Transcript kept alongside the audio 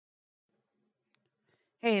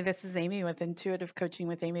Hey, this is Amy with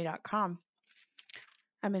intuitivecoachingwithamy.com.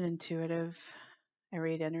 I'm an intuitive. I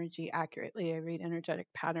read energy accurately. I read energetic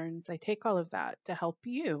patterns. I take all of that to help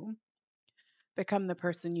you become the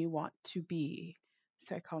person you want to be.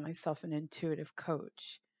 So I call myself an intuitive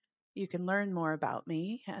coach. You can learn more about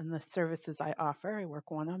me and the services I offer. I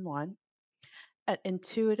work one on one at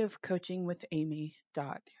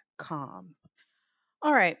intuitivecoachingwithamy.com.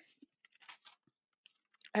 All right.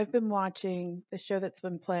 I've been watching the show that's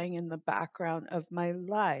been playing in the background of my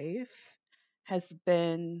life has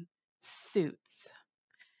been Suits.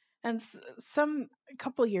 And some a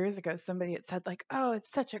couple years ago somebody had said like, "Oh, it's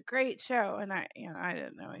such a great show." And I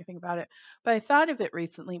didn't know anything about it. But I thought of it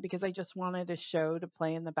recently because I just wanted a show to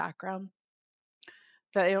play in the background.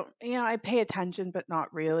 That I don't, I pay attention but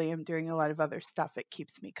not really. I'm doing a lot of other stuff. It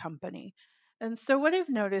keeps me company. And so what I've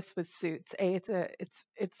noticed with Suits,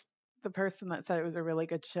 it's the person that said it was a really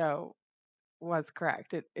good show was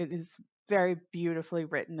correct. It is very beautifully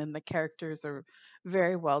written and the characters are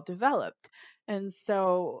very well developed. And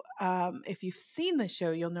so, if you've seen the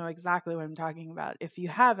show, you'll know exactly what I'm talking about. If you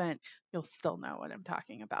haven't, you'll still know what I'm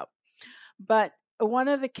talking about. But one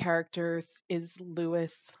of the characters is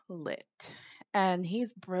Lewis Litt, and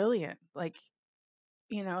he's brilliant. Like,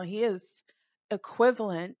 he is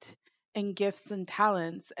equivalent in gifts and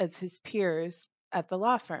talents as his peers at the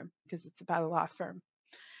law firm because it's about a law firm,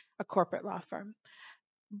 a corporate law firm.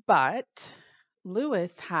 But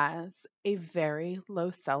Lewis has a very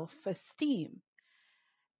low self esteem.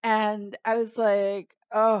 And I was like,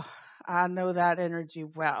 oh, I know that energy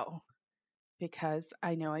well because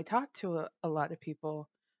I know I talk to a lot of people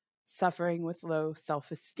suffering with low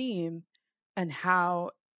self esteem and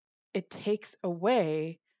how it takes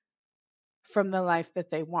away from the life that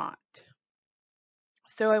they want.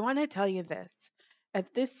 So I want to tell you this.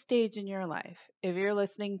 At this stage in your life, if you're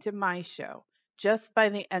listening to my show, just by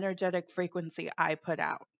the energetic frequency I put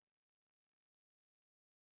out,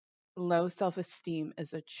 low self esteem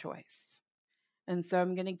is a choice. And so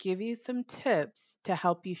I'm going to give you some tips to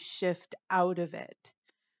help you shift out of it.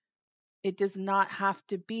 It does not have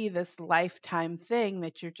to be this lifetime thing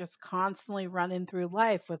that you're just constantly running through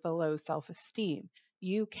life with a low self esteem.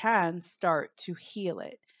 You can start to heal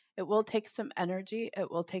it. It will take some energy,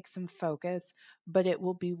 it will take some focus, but it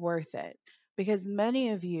will be worth it. Because many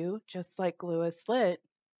of you, just like Lewis Litt,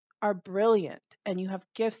 are brilliant and you have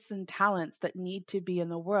gifts and talents that need to be in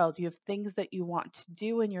the world. You have things that you want to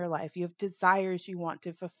do in your life. You have desires you want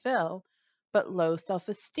to fulfill, but low self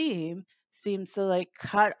esteem seems to like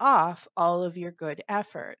cut off all of your good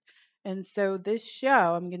effort. And so, this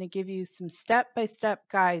show, I'm going to give you some step by step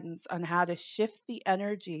guidance on how to shift the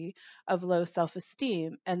energy of low self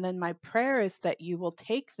esteem. And then, my prayer is that you will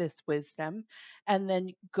take this wisdom and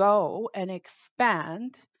then go and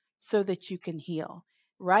expand so that you can heal.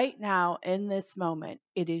 Right now, in this moment,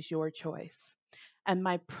 it is your choice. And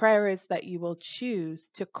my prayer is that you will choose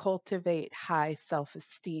to cultivate high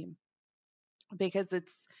self-esteem because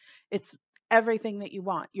it's everything that you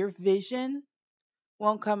want. Your vision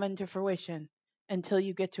won't come into fruition until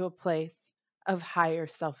you get to a place of higher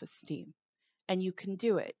self-esteem. And you can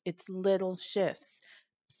do it. It's little shifts.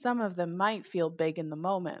 Some of them might feel big in the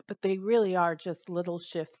moment, but they really are just little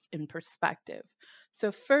shifts in perspective.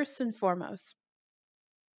 So first and foremost,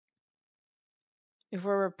 if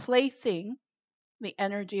we're replacing the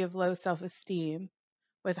energy of low self esteem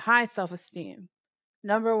with high self esteem,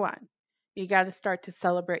 number one, you got to start to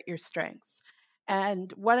celebrate your strengths.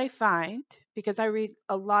 And what I find, because I read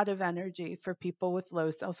a lot of energy for people with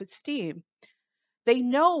low self esteem, they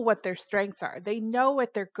know what their strengths are, they know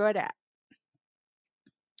what they're good at.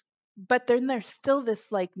 But then there's still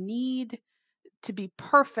this like need to be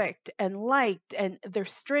perfect and liked, and their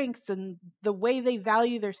strengths and the way they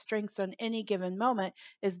value their strengths on any given moment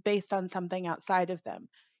is based on something outside of them.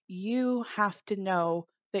 You have to know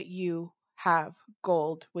that you have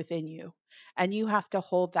gold within you and you have to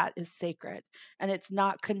hold that as sacred, and it's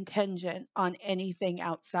not contingent on anything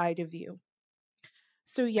outside of you.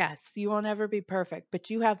 So, yes, you will never be perfect, but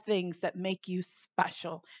you have things that make you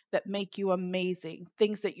special, that make you amazing,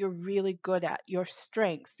 things that you're really good at, your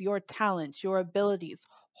strengths, your talents, your abilities.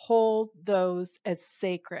 Hold those as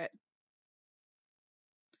sacred.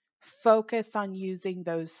 Focus on using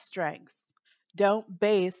those strengths. Don't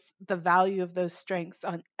base the value of those strengths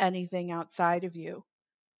on anything outside of you.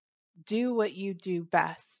 Do what you do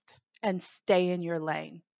best and stay in your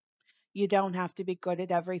lane. You don't have to be good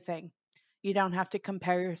at everything. You don't have to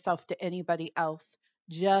compare yourself to anybody else.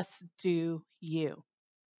 Just do you.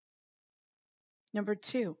 Number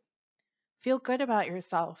two, feel good about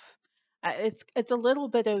yourself. It's a little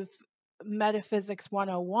bit of metaphysics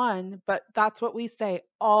 101, but that's what we say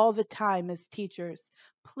all the time as teachers.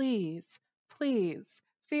 Please, please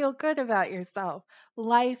feel good about yourself.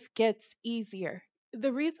 Life gets easier.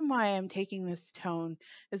 The reason why I'm taking this tone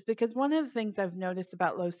is because one of the things I've noticed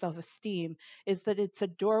about low self esteem is that it's a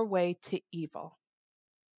doorway to evil.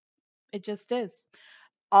 It just is.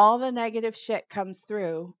 All the negative shit comes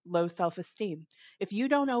through low self esteem. If you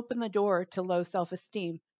don't open the door to low self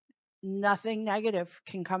esteem, nothing negative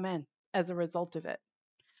can come in as a result of it.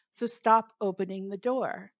 So stop opening the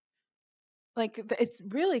door. Like it's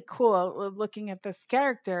really cool looking at this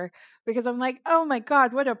character because I'm like, oh my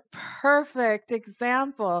God, what a perfect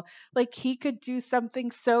example. Like he could do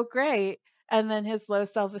something so great and then his low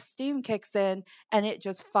self esteem kicks in and it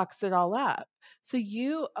just fucks it all up. So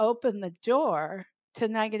you open the door to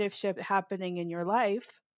negative shit happening in your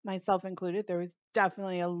life, myself included. There was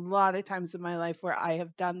definitely a lot of times in my life where I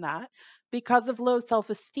have done that because of low self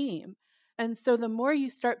esteem. And so the more you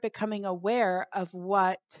start becoming aware of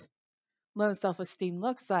what low self esteem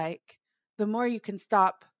looks like, the more you can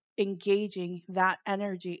stop engaging that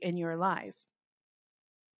energy in your life.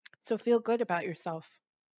 So feel good about yourself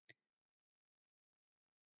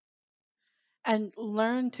and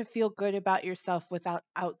learn to feel good about yourself without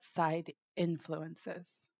outside influences.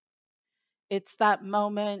 It's that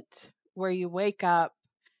moment where you wake up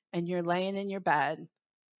and you're laying in your bed,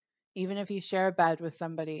 even if you share a bed with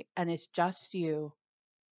somebody and it's just you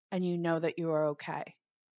and you know that you are okay.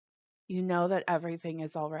 You know that everything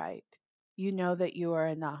is all right. You know that you are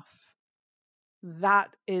enough.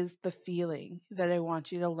 That is the feeling that I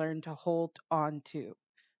want you to learn to hold on to.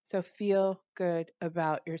 So feel good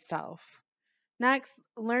about yourself. Next,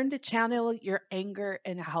 learn to channel your anger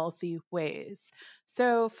in healthy ways.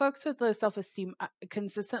 So, folks with low self esteem,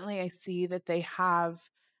 consistently I see that they have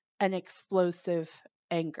an explosive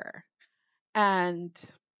anger. And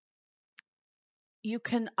you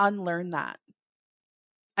can unlearn that.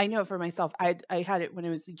 I know for myself, I had it when I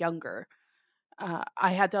was younger. I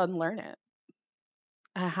had to unlearn it.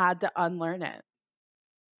 I had to unlearn it.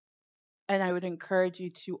 And I would encourage you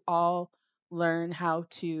to all learn how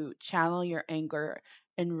to channel your anger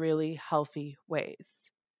in really healthy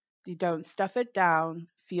ways. You don't stuff it down,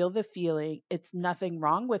 feel the feeling. It's nothing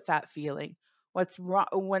wrong with that feeling. What's wrong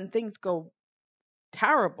when things go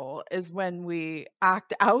terrible is when we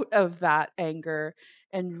act out of that anger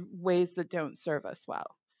in ways that don't serve us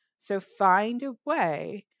well. So find a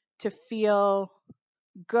way to feel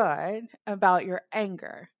good about your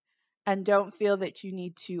anger and don't feel that you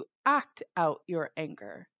need to act out your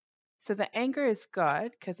anger. So the anger is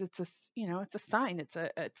good because it's it's a sign. It's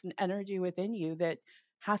an energy within you that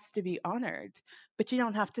has to be honored. But you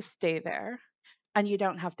don't have to stay there and you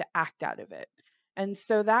don't have to act out of it. And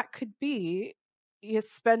so that could be you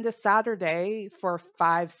spend a Saturday for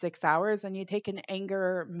 5, 6 hours and you take an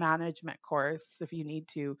anger management course if you need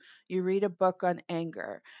to. You read a book on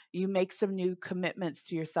anger. You make some new commitments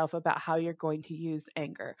to yourself about how you're going to use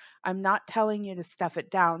anger. I'm not telling you to stuff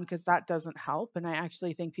it down because that doesn't help. And I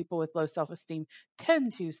actually think people with low self esteem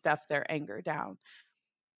tend to stuff their anger down.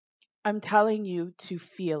 I'm telling you to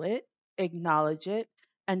feel it, acknowledge it,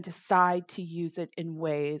 and decide to use it in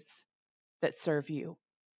ways that serve you.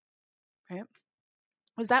 Okay.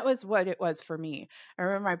 Because that was what it was for me. I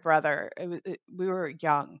remember my brother, we were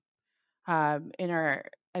young, in our,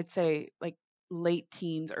 I'd say like late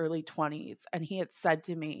teens, early 20s. And he had said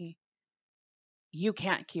to me, you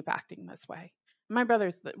can't keep acting this way. My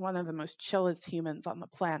brother's one of the most chillest humans on the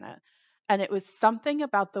planet. And it was something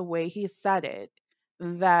about the way he said it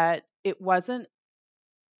that he wasn't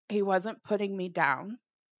putting me down.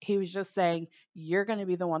 He was just saying, you're going to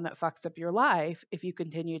be the one that fucks up your life if you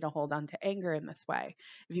continue to hold on to anger in this way.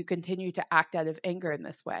 If you continue to act out of anger in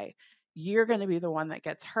this way, you're going to be the one that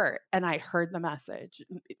gets hurt. And I heard the message.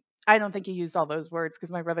 I don't think he used all those words because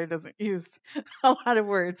my brother doesn't use a lot of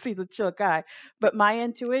words. He's a chill guy. But my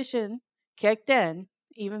intuition kicked in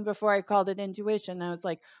even before I called it intuition. I was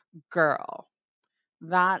like, girl,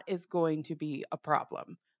 that is going to be a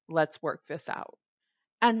problem. Let's work this out.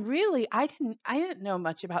 And really, I didn't know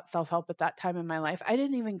much about self-help at that time in my life. I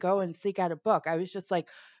didn't even go and seek out a book. I was just like,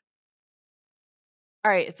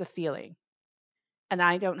 all right, it's a feeling. And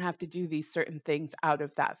I don't have to do these certain things out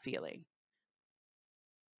of that feeling.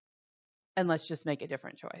 And let's just make a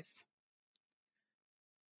different choice.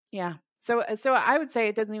 Yeah. So I would say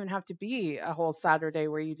it doesn't even have to be a whole Saturday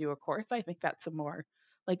where you do a course. I think that's a more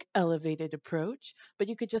like elevated approach, but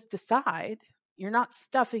you could just decide you're not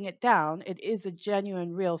stuffing it down. It is a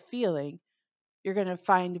genuine real feeling. You're going to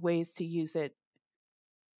find ways to use it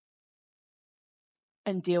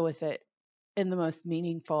and deal with it in the most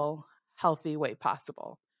meaningful, healthy way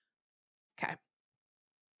possible. Okay.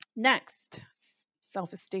 Next,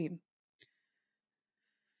 self esteem.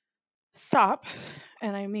 Stop,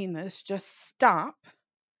 and I mean this, just stop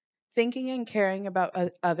thinking and caring about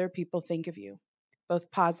what other people think of you,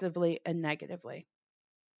 both positively and negatively.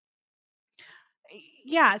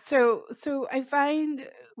 Yeah, so I find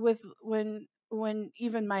with when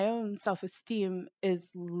even my own self-esteem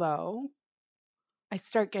is low, I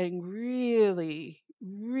start getting really,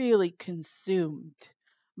 really consumed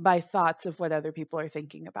by thoughts of what other people are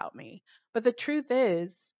thinking about me. But the truth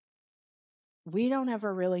is, we don't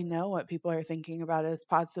ever really know what people are thinking about us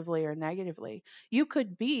positively or negatively. You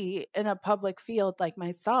could be in a public field like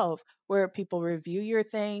myself where people review your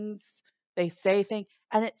things, they say things,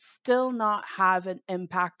 and it still not have an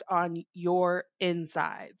impact on your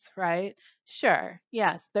insides, right? Sure.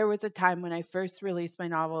 Yes, there was a time when I first released my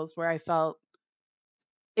novels where I felt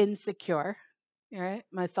insecure, right?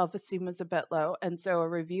 My self-esteem was a bit low, and so a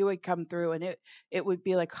review would come through, and it would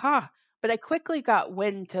be like, "Huh." But I quickly got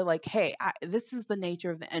wind to like, "Hey, this is the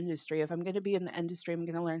nature of the industry. If I'm going to be in the industry, I'm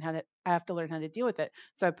going to learn how to. I have to learn how to deal with it."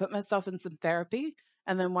 So I put myself in some therapy,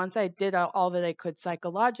 and then once I did all that I could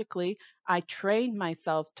psychologically, I trained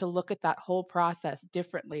myself to look at that whole process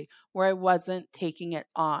differently, where I wasn't taking it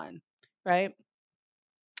on, right?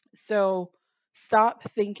 So stop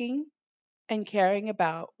thinking and caring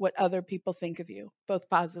about what other people think of you, both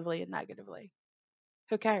positively and negatively.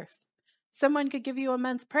 Who cares? Someone could give you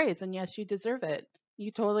immense praise, and yes, you deserve it.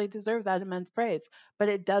 You totally deserve that immense praise, but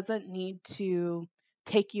it doesn't need to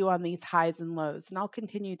take you on these highs and lows. And I'll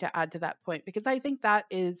continue to add to that point because I think that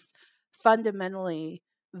is fundamentally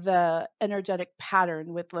the energetic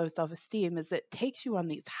pattern with low self-esteem is it takes you on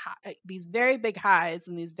these very big highs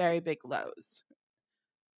and these very big lows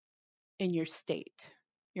in your state,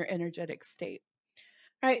 your energetic state.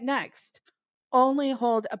 All right, next. Only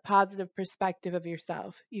hold a positive perspective of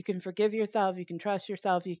yourself. You can forgive yourself, you can trust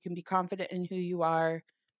yourself, you can be confident in who you are.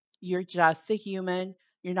 You're just a human.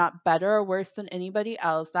 You're not better or worse than anybody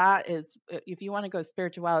else. That is, if you want to go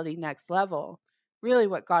spirituality next level, really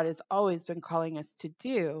what God has always been calling us to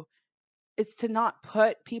do is to not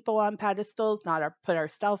put people on pedestals, not put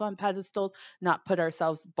ourselves on pedestals, not put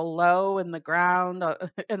ourselves below in the ground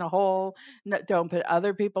in a hole. Don't put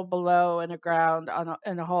other people below in a ground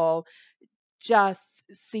in a hole. Just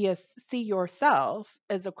see yourself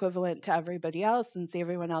as equivalent to everybody else and see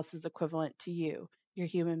everyone else as equivalent to you. You're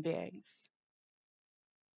human beings.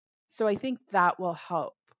 So I think that will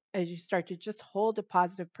help as you start to just hold a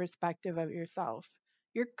positive perspective of yourself.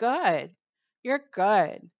 You're good. You're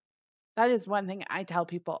good. That is one thing I tell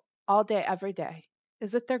people all day, every day,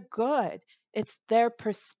 is that they're good. It's their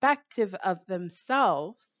perspective of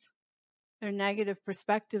themselves, their negative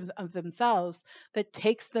perspective of themselves, that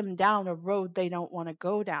takes them down a road they don't want to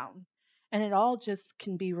go down. And it all just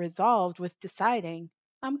can be resolved with deciding,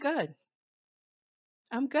 I'm good.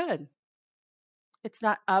 I'm good. It's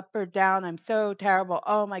not up or down. I'm so terrible.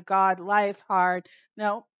 Oh my God, life hard.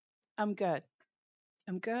 No, I'm good.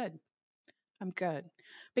 I'm good. I'm good.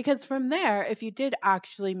 Because from there, if you did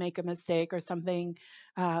actually make a mistake or something,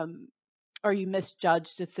 um, or you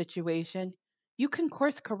misjudged a situation, you can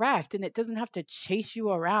course correct and it doesn't have to chase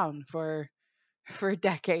you around for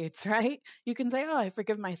decades, right? You can say, "Oh, I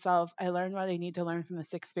forgive myself. I learned what I need to learn from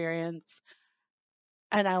this experience,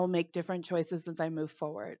 and I will make different choices as I move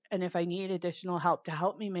forward. And if I need additional help to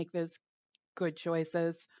help me make those good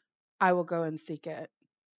choices, I will go and seek it."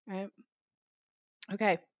 Right?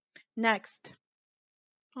 Okay. Next.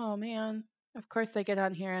 Oh man. Of course I get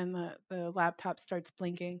on here and the laptop starts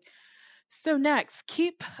blinking. So next,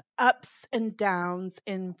 keep ups and downs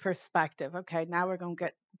in perspective. Okay, now we're going to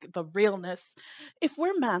get the realness. If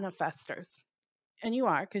we're manifestors, and you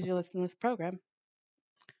are because you listen to this program,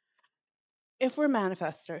 if we're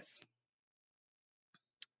manifestors,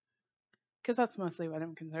 because that's mostly what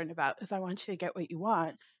I'm concerned about, is I want you to get what you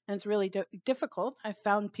want. And it's really difficult. I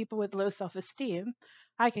found people with low self-esteem,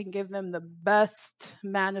 I can give them the best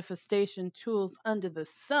manifestation tools under the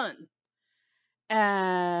sun,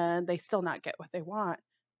 and they still not get what they want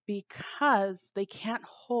because they can't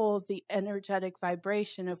hold the energetic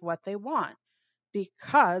vibration of what they want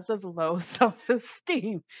because of low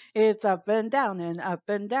self-esteem. It's up and down and up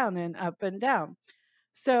and down and up and down.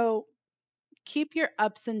 So keep your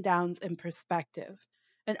ups and downs in perspective.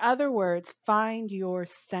 In other words, find your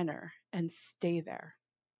center and stay there.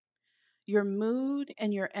 Your mood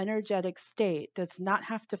and your energetic state does not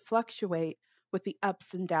have to fluctuate with the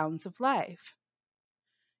ups and downs of life.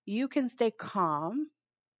 You can stay calm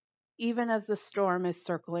even as the storm is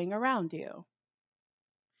circling around you.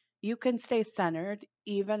 You can stay centered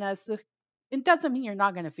even as It doesn't mean you're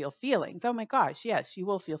not going to feel feelings. Oh my gosh, yes, you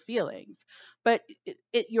will feel feelings. But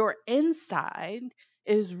your inside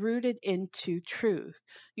is rooted into truth.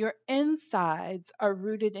 Your insides are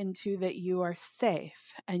rooted into that you are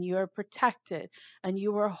safe and you are protected and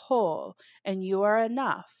you are whole and you are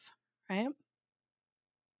enough, right?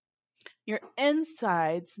 Your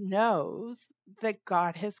insides knows that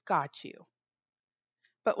God has got you.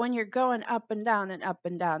 But when you're going up and down and up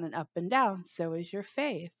and down and up and down, so is your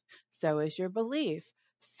faith, so is your belief,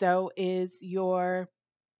 so is your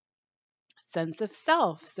sense of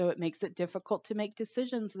self. So it makes it difficult to make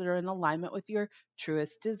decisions that are in alignment with your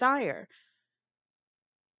truest desire.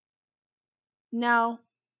 Now,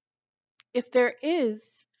 if there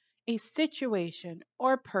is a situation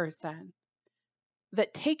or person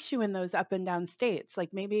that takes you in those up and down states,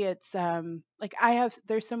 like maybe it's like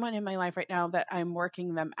there's someone in my life right now that I'm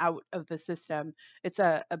working them out of the system. It's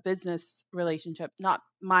a business relationship, not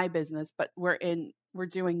my business, but we're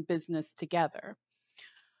doing business together.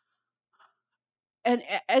 And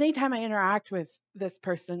anytime I interact with this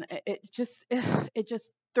person, it just it just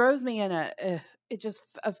throws me in it just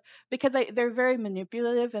because they're very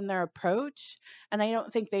manipulative in their approach, and I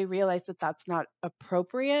don't think they realize that that's not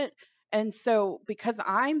appropriate. And so because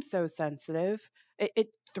I'm so sensitive, it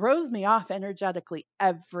throws me off energetically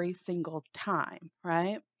every single time,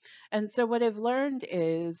 right? And so what I've learned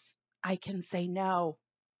is I can say no.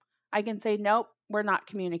 I can say, nope, we're not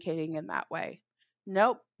communicating in that way.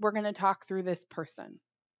 Nope, we're going to talk through this person,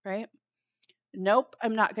 right? Nope,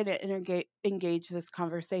 I'm not going to engage this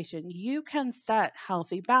conversation. You can set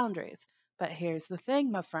healthy boundaries. But here's the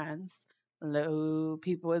thing, my friends, low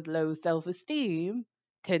people with low self-esteem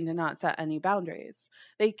tend to not set any boundaries.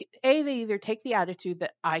 They either take the attitude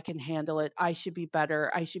that I can handle it, I should be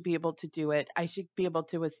better, I should be able to do it, I should be able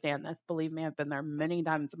to withstand this. Believe me, I've been there many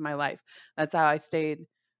times in my life. That's how I stayed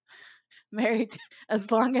married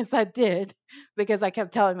as long as I did because I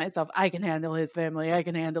kept telling myself, I can handle his family, I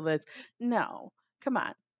can handle this. No, come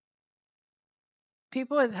on.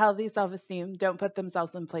 People with healthy self esteem don't put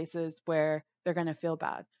themselves in places where they're going to feel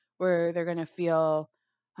bad, where they're going to feel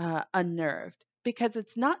unnerved. Because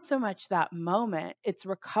it's not so much that moment, it's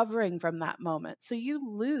recovering from that moment. So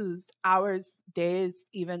you lose hours, days,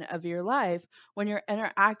 even of your life when you're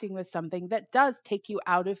interacting with something that does take you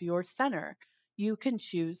out of your center. You can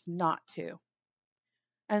choose not to.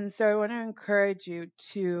 And so I want to encourage you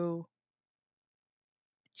to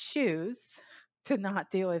choose to not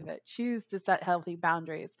deal with it. Choose to set healthy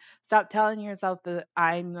boundaries. Stop telling yourself that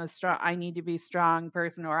I need to be strong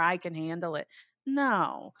person or I can handle it.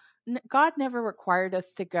 No. God never required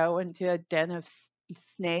us to go into a den of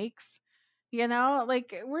snakes.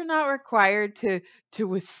 Like we're not required to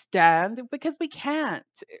withstand because we can't.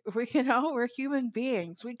 We're human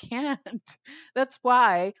beings. We can't. That's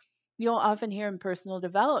why you'll often hear in personal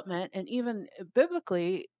development and even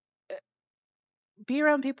biblically, be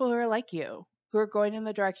around people who are like you, who are going in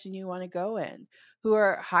the direction you want to go in, who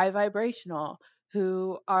are high vibrational,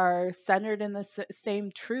 who are centered in the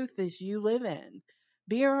same truth as you live in.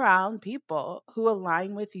 Be around people who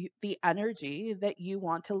align with the energy that you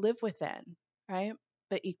want to live within, right?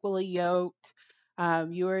 The equally yoked.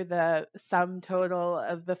 You are the sum total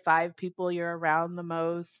of the five people you're around the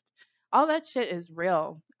most. All that shit is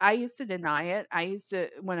real. I used to deny it.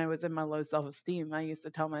 When I was in my low self esteem, I used to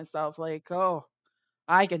tell myself, like, oh,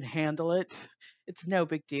 I can handle it. It's no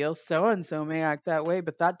big deal. So and so may act that way,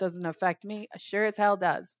 but that doesn't affect me. Sure as hell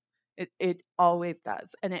does. It always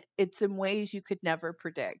does. And it's in ways you could never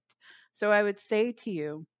predict. So I would say to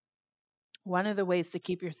you, one of the ways to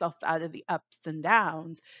keep yourself out of the ups and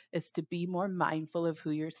downs is to be more mindful of who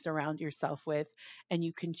you surround yourself with. And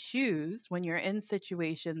you can choose when you're in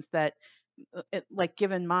situations that, like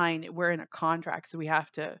given mine, we're in a contract, so I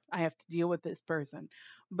have to deal with this person.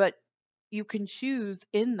 But you can choose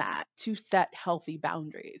in that to set healthy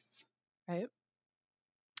boundaries, right?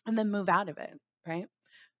 And then move out of it, right?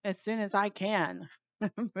 As soon as I can,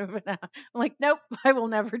 moving out. I'm like, nope, I will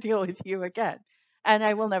never deal with you again. And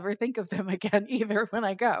I will never think of them again either when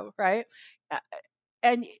I go, right? Uh,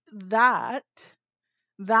 And that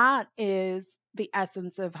is the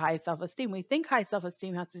essence of high self-esteem. We think high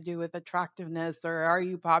self-esteem has to do with attractiveness or are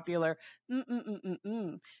you popular?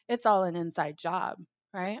 Mm-mm-mm-mm-mm. It's all an inside job,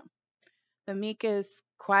 right? The meekest,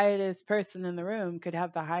 quietest person in the room could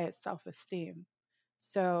have the highest self-esteem.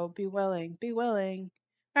 So be willing, be willing.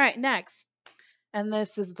 All right, next. And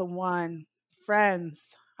this is the one.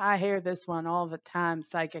 Friends, I hear this one all the time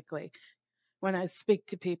psychically when I speak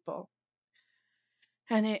to people.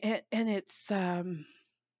 And it's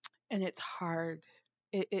hard.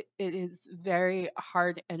 It is very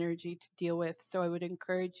hard energy to deal with. So I would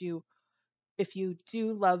encourage you if you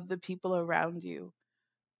do love the people around you,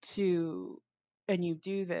 to and you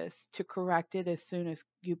do this, to correct it as soon as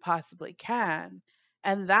you possibly can.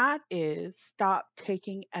 And that is, stop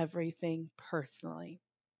taking everything personally.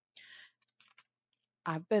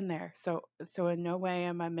 I've been there. So in no way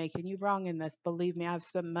am I making you wrong in this. Believe me, I've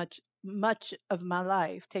spent much of my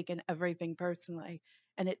life taking everything personally,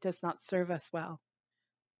 and it does not serve us well.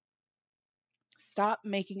 Stop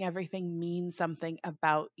making everything mean something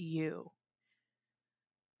about you.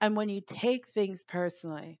 And when you take things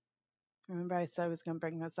personally, remember I said I was going to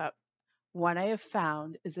bring this up. What I have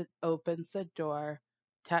found is it opens the door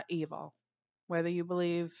to evil. Whether you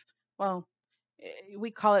believe, well, we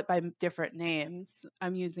call it by different names.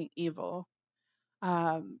 I'm using evil.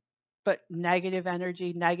 Um, but negative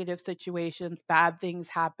energy, negative situations, bad things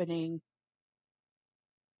happening,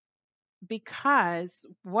 because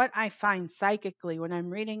what I find psychically when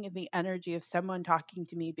I'm reading the energy of someone talking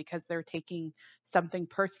to me because they're taking something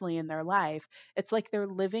personally in their life, it's like they're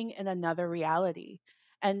living in another reality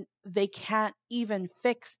and they can't even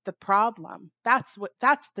fix the problem. That's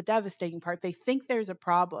the devastating part. They think there's a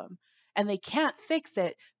problem and they can't fix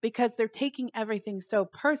it because they're taking everything so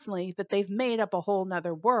personally that they've made up a whole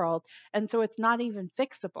nother world. And so it's not even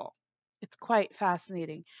fixable. It's quite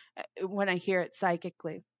fascinating when I hear it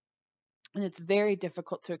psychically. And it's very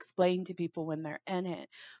difficult to explain to people when they're in it.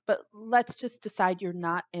 But let's just decide you're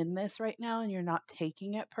not in this right now and you're not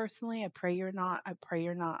taking it personally. I pray you're not. I pray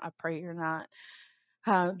you're not. I pray you're not.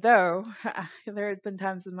 Though there have been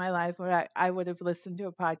times in my life where I would have listened to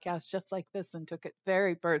a podcast just like this and took it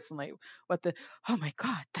very personally. Oh my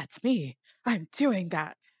God, that's me. I'm doing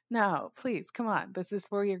that. No, please, come on. This is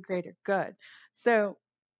for your greater good. So,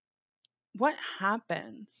 what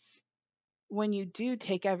happens when you do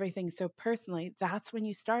take everything so personally? That's when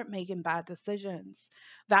you start making bad decisions.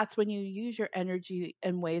 That's when you use your energy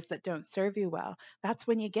in ways that don't serve you well. That's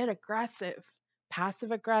when you get aggressive.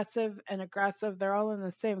 Passive aggressive and aggressive, they're all in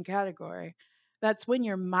the same category. That's when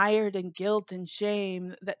you're mired in guilt and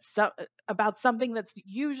shame about something that's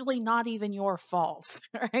usually not even your fault,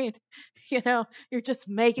 right? You're just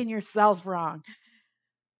making yourself wrong.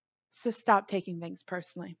 So stop taking things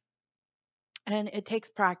personally. And it takes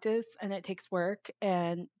practice and it takes work,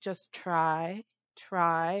 and just try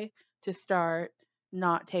to start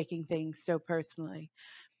not taking things so personally.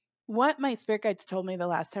 What my spirit guides told me the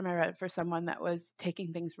last time I read for someone that was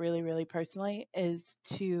taking things really, really personally is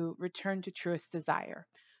to return to truest desire.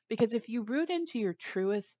 Because if you root into your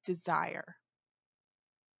truest desire,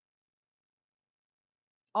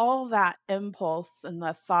 all that impulse and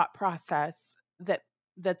the thought process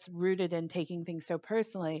that's rooted in taking things so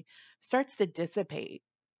personally starts to dissipate,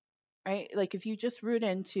 right? Like if you just root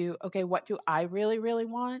into, okay, what do I really, really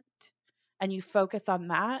want? And you focus on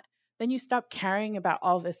that, then you stop caring about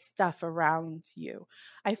all this stuff around you.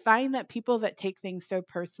 I find that people that take things so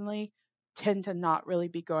personally tend to not really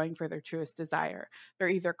be going for their truest desire. They're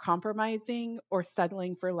either compromising or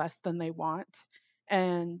settling for less than they want.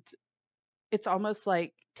 And it's almost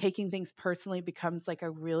like taking things personally becomes like a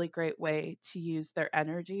really great way to use their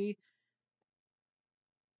energy,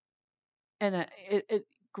 and it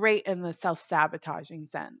great in the self-sabotaging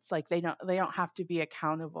sense. Like they don't have to be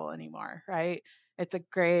accountable anymore, right? It's a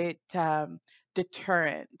great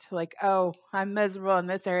deterrent. Like, oh, I'm miserable in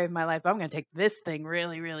this area of my life, I'm going to take this thing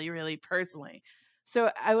really, really, really personally.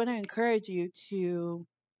 So I want to encourage you to,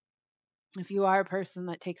 if you are a person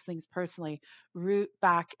that takes things personally, root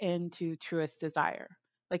back into truest desire.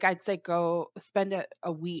 Like I'd say go spend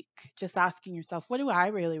a week just asking yourself, what do I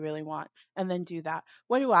really, really want? And then do that.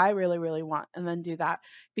 What do I really, really want? And then do that.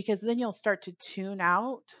 Because then you'll start to tune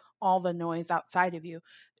out all the noise outside of you.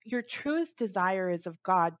 Your truest desire is of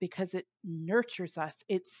God because it nurtures us,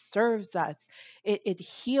 it serves us, it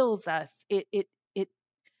heals us, it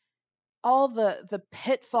all the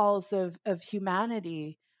pitfalls of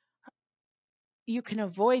humanity, you can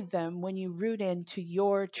avoid them when you root into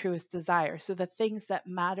your truest desire. So the things that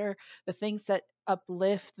matter, the things that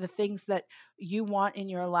uplift, the things that you want in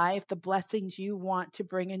your life, the blessings you want to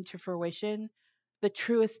bring into fruition, the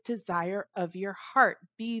truest desire of your heart,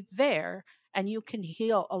 be there, and you can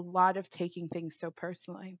heal a lot of taking things so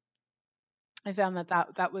personally. I found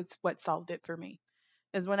that was what solved it for me.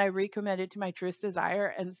 Is when I recommitted to my truest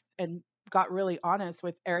desire and got really honest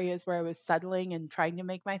with areas where I was settling and trying to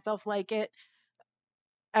make myself like it,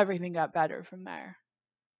 everything got better from there.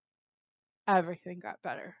 Everything got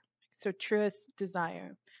better. So, truest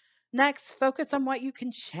desire. Next, focus on what you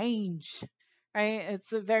can change, right?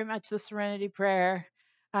 It's very much the serenity prayer.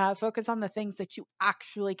 Focus on the things that you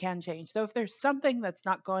actually can change. So, if there's something that's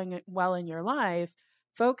not going well in your life,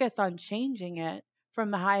 focus on changing it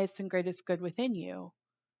from the highest and greatest good within you,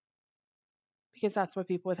 because that's what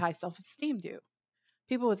people with high self esteem do.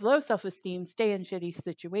 People with low self esteem stay in shitty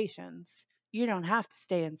situations. You don't have to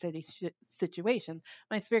stay in situations.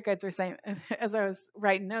 My spirit guides were saying, as I was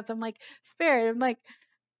writing notes, I'm like, Spirit, I'm like,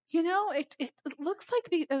 it looks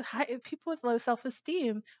like people with low self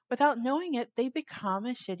esteem, without knowing it, they become a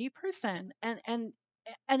shitty person. And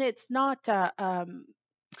it's not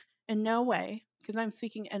in no way, because I'm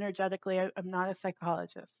speaking energetically. I'm not a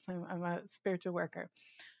psychologist. I'm a spiritual worker.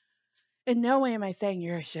 In no way am I saying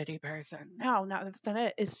you're a shitty person. No, no, that's not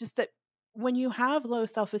it. It's just that when you have low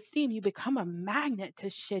self esteem, you become a magnet to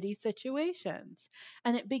shitty situations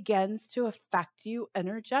and it begins to affect you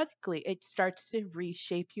energetically. It starts to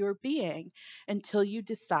reshape your being until you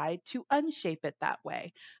decide to unshape it that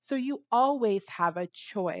way. So you always have a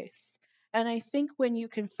choice. And I think when you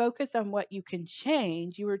can focus on what you can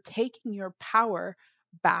change, you are taking your power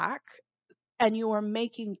back and you are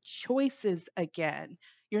making choices again.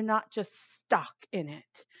 You're not just stuck in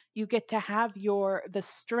it. You get to have the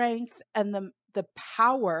strength and the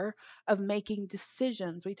power of making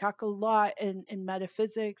decisions. We talk a lot in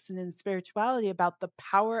metaphysics and in spirituality about the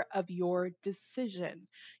power of your decision.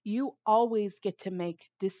 You always get to make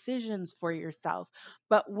decisions for yourself.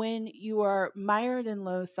 But when you are mired in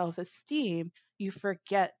low self esteem, you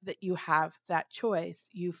forget that you have that choice.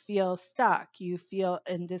 You feel stuck. You feel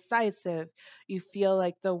indecisive. You feel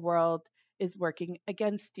like the world is working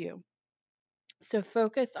against you. So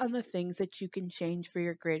focus on the things that you can change for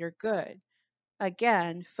your greater good.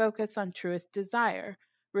 Again, focus on truest desire.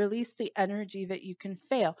 Release the energy that you can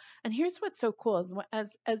fail. And here's what's so cool is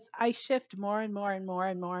as I shift more and more and more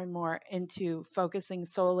and more and more into focusing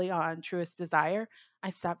solely on truest desire, I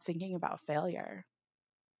stop thinking about failure.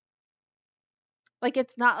 Like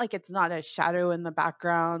it's not a shadow in the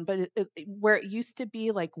background, but where it used to be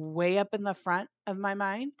like way up in the front of my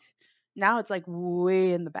mind, now it's like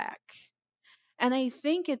way in the back. And I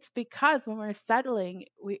think it's because when we're settling,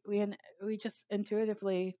 we just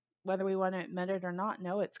intuitively, whether we want to admit it or not,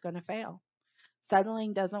 know it's going to fail.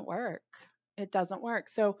 Settling doesn't work. It doesn't work.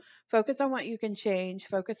 So focus on what you can change,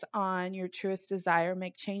 focus on your truest desire,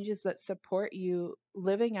 make changes that support you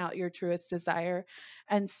living out your truest desire,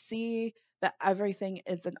 and see that everything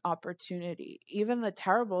is an opportunity. Even the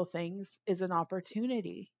terrible things is an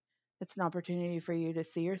opportunity. It's an opportunity for you to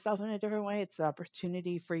see yourself in a different way. It's an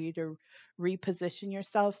opportunity for you to reposition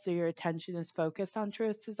yourself so your attention is focused on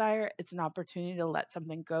truest desire. It's an opportunity to let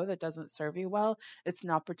something go that doesn't serve you well. It's an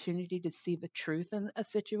opportunity to see the truth in a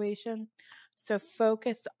situation. So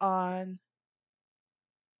focus on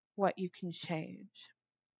what you can change.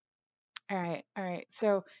 All right, all right.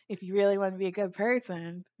 So if you really want to be a good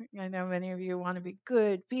person, I know many of you want to be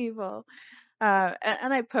good people, and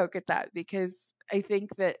I poke at that because I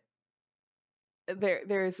think that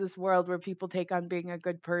there is this world where people take on being a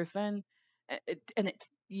good person, and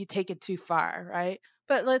you take it too far, right?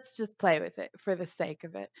 But let's just play with it for the sake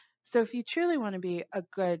of it. So if you truly want to be a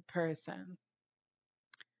good person,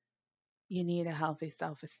 you need a healthy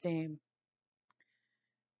self-esteem.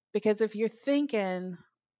 Because if you're thinking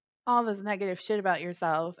all this negative shit about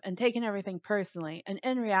yourself and taking everything personally and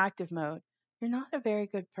in reactive mode, you're not a very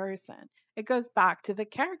good person. It goes back to the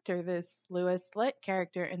character, this Louis Litt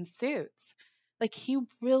character in Suits. Like he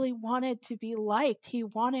really wanted to be liked. He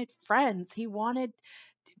wanted friends. He wanted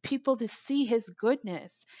people to see his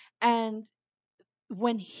goodness. And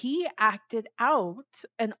when he acted out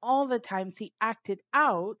and all the times he acted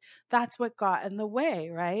out, that's what got in the way,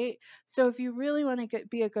 right? So if you really want to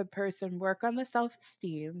be a good person, work on the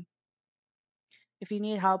self-esteem. If you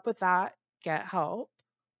need help with that, get help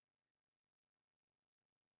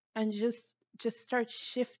and just start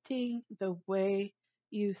shifting the way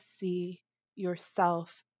you see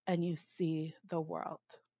yourself and you see the world.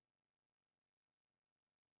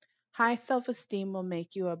 High self-esteem will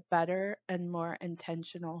make you a better and more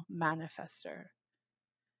intentional manifester.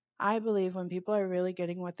 I believe when people are really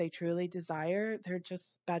getting what they truly desire, they're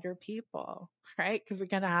just better people, right? Because we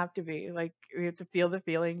kind of have to be like, we have to feel the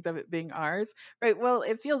feelings of it being ours, right? Well,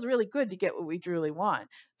 it feels really good to get what we truly want.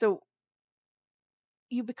 So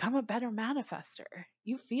you become a better manifester.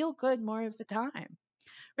 You feel good more of the time.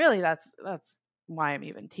 Really, that's why I'm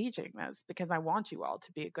even teaching this because I want you all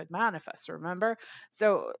to be a good manifester, remember?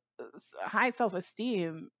 So high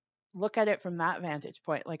self-esteem, look at it from that vantage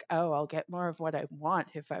point like, oh, I'll get more of what I want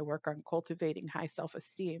if I work on cultivating high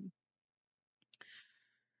self-esteem.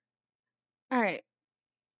 All right,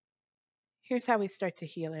 here's how we start to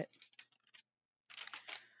heal it.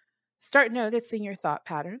 Start noticing your thought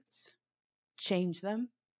patterns, change them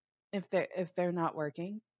if they're not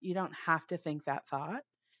working. You don't have to think that thought.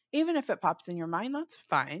 Even if it pops in your mind, that's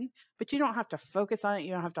fine, but you don't have to focus on it.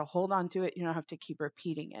 You don't have to hold on to it. You don't have to keep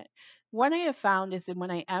repeating it. What I have found is that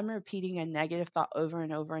when I am repeating a negative thought over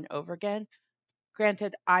and over and over again,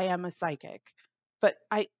 granted, I am a psychic, but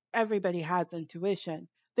everybody has intuition.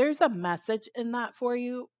 There's a message in that for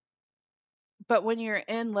you, but when you're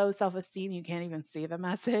in low self-esteem, you can't even see the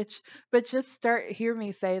message. But just hear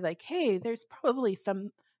me say like, "Hey, there's probably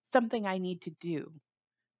something I need to do,"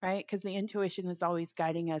 right? Because the intuition is always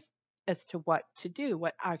guiding us as to what to do,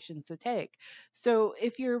 what actions to take. So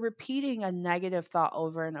if you're repeating a negative thought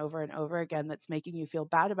over and over and over again that's making you feel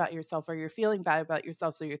bad about yourself, or you're feeling bad about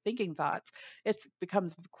yourself, so you're thinking thoughts, it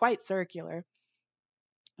becomes quite circular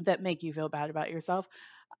that make you feel bad about yourself,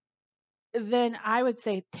 then I would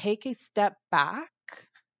say take a step back,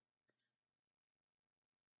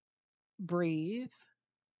 breathe,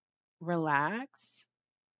 relax,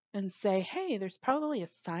 and say, hey, there's probably a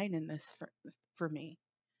sign in this for me.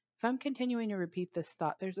 If I'm continuing to repeat this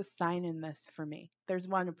thought, there's a sign in this for me. There's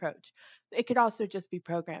one approach. It could also just be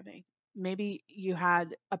programming. Maybe you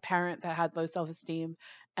had a parent that had low self esteem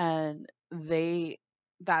and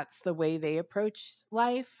that's the way they approach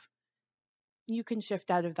life. You can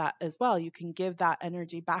shift out of that as well. You can give that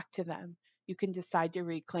energy back to them. You can decide to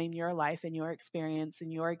reclaim your life and your experience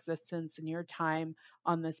and your existence and your time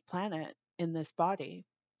on this planet in this body,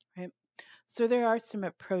 right? So there are some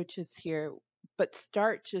approaches here, but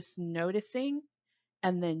start just noticing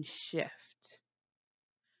and then shift.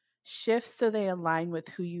 Shift so they align with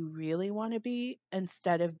who you really want to be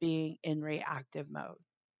instead of being in reactive mode,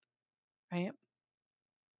 right?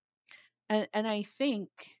 And I think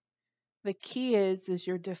the key is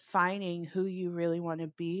you're defining who you really want to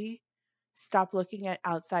be. Stop looking at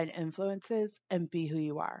outside influences and be who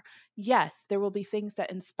you are. Yes, there will be things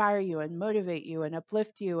that inspire you and motivate you and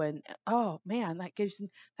uplift you, and oh man, that gives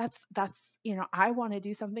that's I want to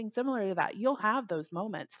do something similar to that. You'll have those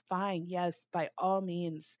moments. Fine. Yes, by all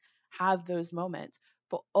means have those moments.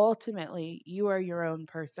 But ultimately, you are your own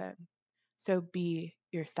person. So be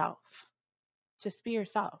yourself. Just be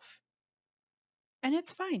yourself, and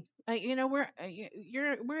it's fine.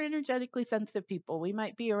 We're energetically sensitive people. We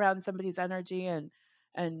might be around somebody's energy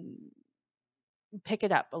and pick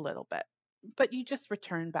it up a little bit, but you just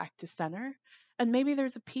return back to center, and maybe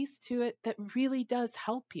there's a piece to it that really does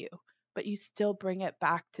help you, but you still bring it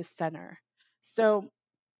back to center. So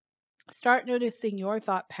start noticing your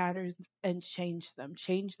thought patterns and change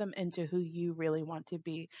them into who you really want to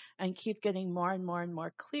be, and keep getting more and more and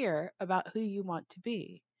more clear about who you want to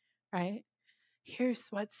be, right? Here's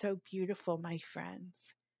what's so beautiful, my friends.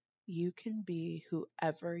 You can be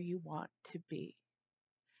whoever you want to be.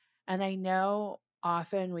 And I know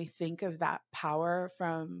often we think of that power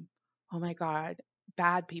from, oh my God,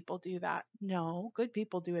 bad people do that. No, good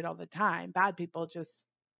people do it all the time. Bad people just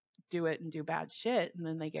do it and do bad shit, and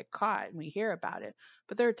then they get caught and we hear about it.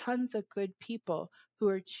 But there are tons of good people who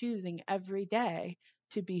are choosing every day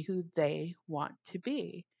to be who they want to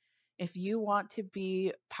be. If you want to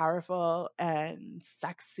be powerful and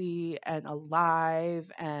sexy and alive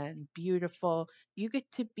and beautiful, you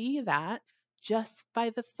get to be that just by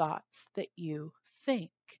the thoughts that you think.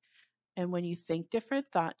 And when you think different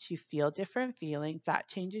thoughts, you feel different feelings. That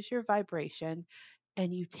changes your vibration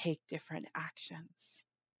and you take different actions.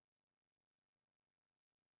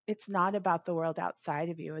 It's not about the world outside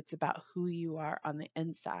of you. It's about who you are on the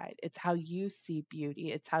inside. It's how you see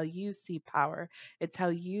beauty. It's how you see power. It's how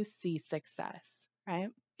you see success, right?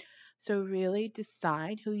 So really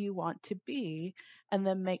decide who you want to be and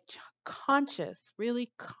then make conscious,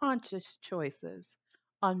 really conscious choices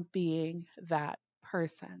on being that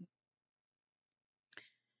person.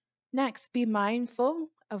 Next, be mindful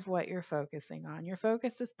of what you're focusing on. Your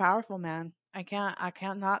focus is powerful, man. I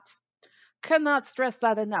cannot stress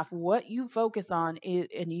that enough. What you focus on is,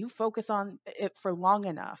 and you focus on it for long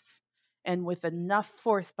enough and with enough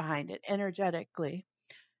force behind it energetically,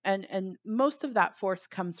 and most of that force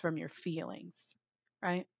comes from your feelings,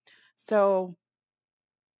 right? So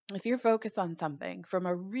if you're focused on something from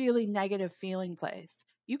a really negative feeling place,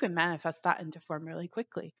 you can manifest that into form really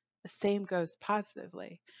quickly. The same goes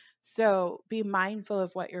positively. So be mindful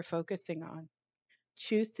of what you're focusing on.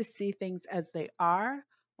 Choose to see things as they are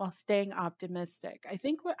while staying optimistic. I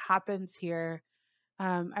think what happens here,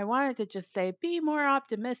 I wanted to just say be more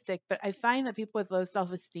optimistic, but I find that people with low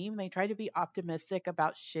self esteem, they try to be optimistic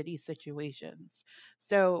about shitty situations.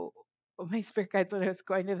 So, my spirit guides, when I was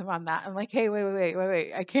going to them on that, I'm like, hey,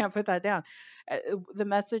 wait, I can't put that down. The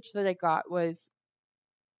message that I got was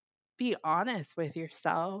be honest with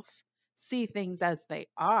yourself, see things as they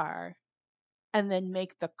are, and then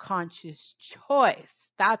make the conscious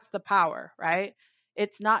choice. That's the power, right?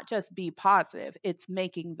 It's not just be positive, it's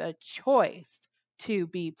making the choice to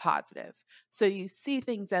be positive. So you see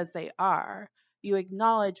things as they are, you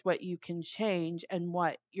acknowledge what you can change and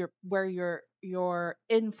what your where your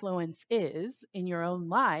influence is in your own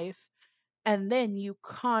life, and then you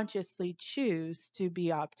consciously choose to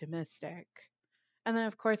be optimistic. And then,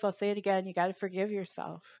 of course, I'll say it again, you got to forgive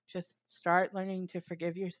yourself. Just start learning to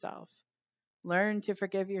forgive yourself. Learn to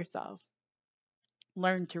forgive yourself.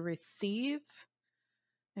 Learn to receive.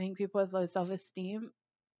 I think people with low self-esteem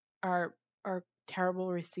are terrible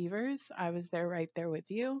receivers. I was there right there with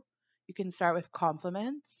you. You can start with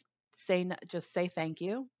compliments. Just say thank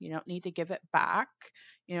you. You don't need to give it back.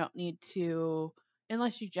 You don't need to,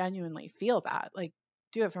 unless you genuinely feel that. Like,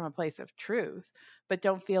 do it from a place of truth, but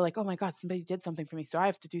don't feel like, oh my God, somebody did something for me, so I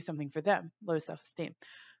have to do something for them. Low self-esteem.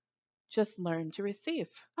 Just learn to receive.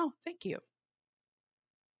 Oh, thank you.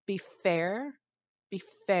 Be fair. Be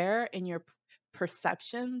fair in your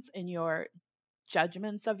perceptions, in your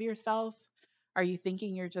judgments of yourself? Are you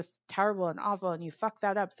thinking you're just terrible and awful and you fucked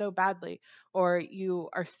that up so badly? Or you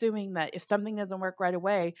are assuming that if something doesn't work right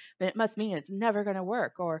away, then it must mean it's never going to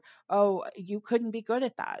work? Or, oh, you couldn't be good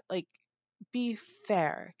at that. Like, be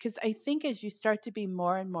fair. Because I think as you start to be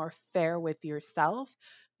more and more fair with yourself,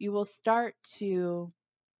 you will start to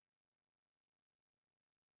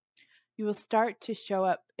you will start to show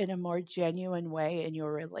up in a more genuine way in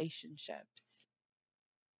your relationships.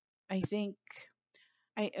 I think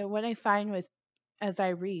what I find with as I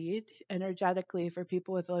read energetically for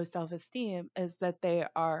people with low self-esteem is that they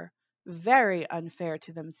are very unfair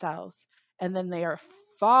to themselves, and then they are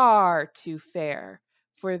far too fair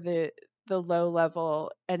for the low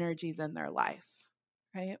level energies in their life,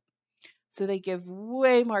 right? So they give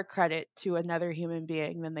way more credit to another human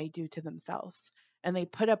being than they do to themselves, and they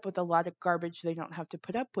put up with a lot of garbage they don't have to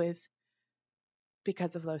put up with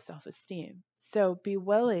because of low self-esteem. So be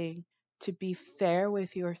willing to be fair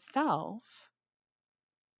with yourself,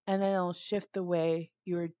 and then it'll shift the way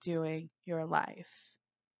you're doing your life.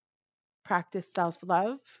 Practice self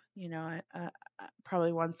love.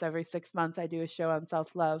 Probably once every 6 months, I do a show on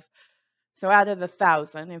self love. So out of the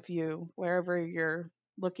thousand, if you, wherever you're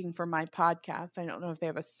looking for my podcast, I don't know if they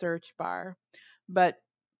have a search bar, but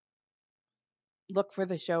look for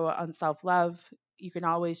the show on self love. You can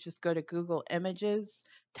always just go to Google Images,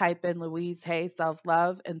 type in Louise Hay self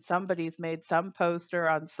love, and somebody's made some poster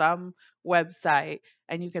on some website,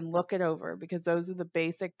 and you can look it over because those are the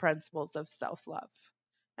basic principles of self love.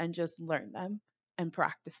 And just learn them and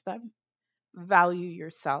practice them. Value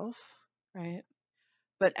yourself, right?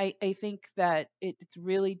 But I think that it's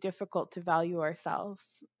really difficult to value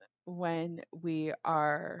ourselves when we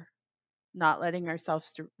are not letting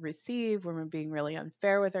ourselves to receive, when we're being really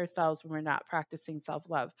unfair with ourselves, when we're not practicing self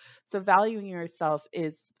love. So, valuing yourself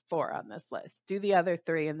is four on this list. Do the other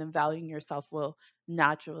three, and then valuing yourself will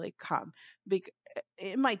naturally come.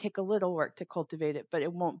 It might take a little work to cultivate it, but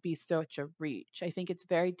it won't be such a reach. I think it's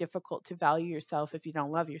very difficult to value yourself if you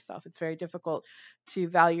don't love yourself. It's very difficult to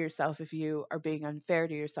value yourself if you are being unfair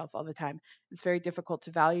to yourself all the time. It's very difficult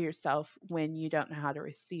to value yourself when you don't know how to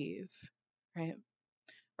receive, right?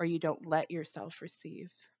 Or you don't let yourself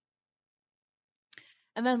receive.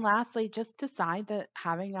 And then lastly, just decide that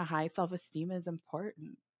having a high self esteem is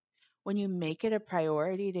important. When you make it a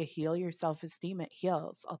priority to heal your self esteem, it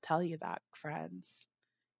heals. I'll tell you that, friends.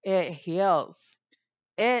 It heals.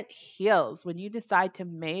 It heals. When you decide to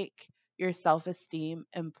make your self esteem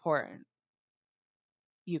important,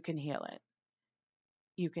 you can heal it.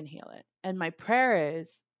 You can heal it. And my prayer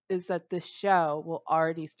is that this show will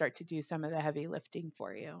already start to do some of the heavy lifting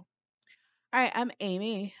for you. All right, I'm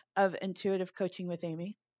Amy of Intuitive Coaching with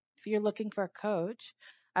Amy. If you're looking for a coach,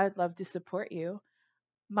 I would love to support you.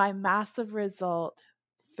 My Massive Result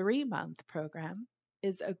 3-month program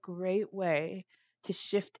is a great way to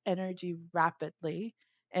shift energy rapidly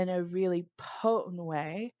in a really potent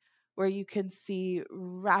way where you can see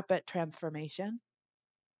rapid transformation,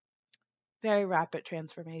 very rapid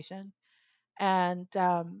transformation. And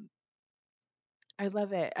I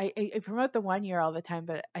love it. I promote the 1 year all the time,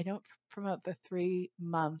 but I don't promote the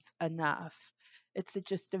 3-month enough. It's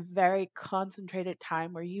just a very concentrated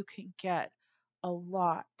time where you can get a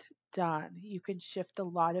lot done. You can shift a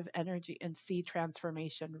lot of energy and see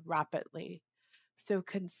transformation rapidly. So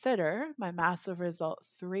consider my Massive Result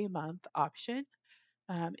 3-month option.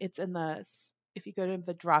 It's in if you go to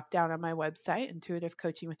the drop down on my website,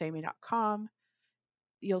 intuitivecoachingwithamy.com,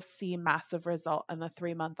 you'll see Massive Result, and the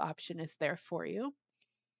 3-month option is there for you.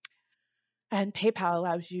 And PayPal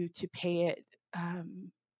allows you to pay it.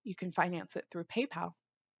 You can finance it through PayPal.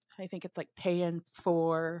 I think it's like pay in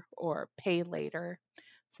 4 or pay later.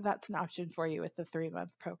 So that's an option for you with the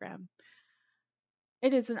 3-month program.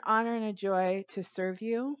 It is an honor and a joy to serve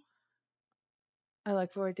you. I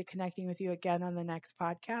look forward to connecting with you again on the next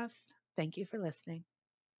podcast. Thank you for listening.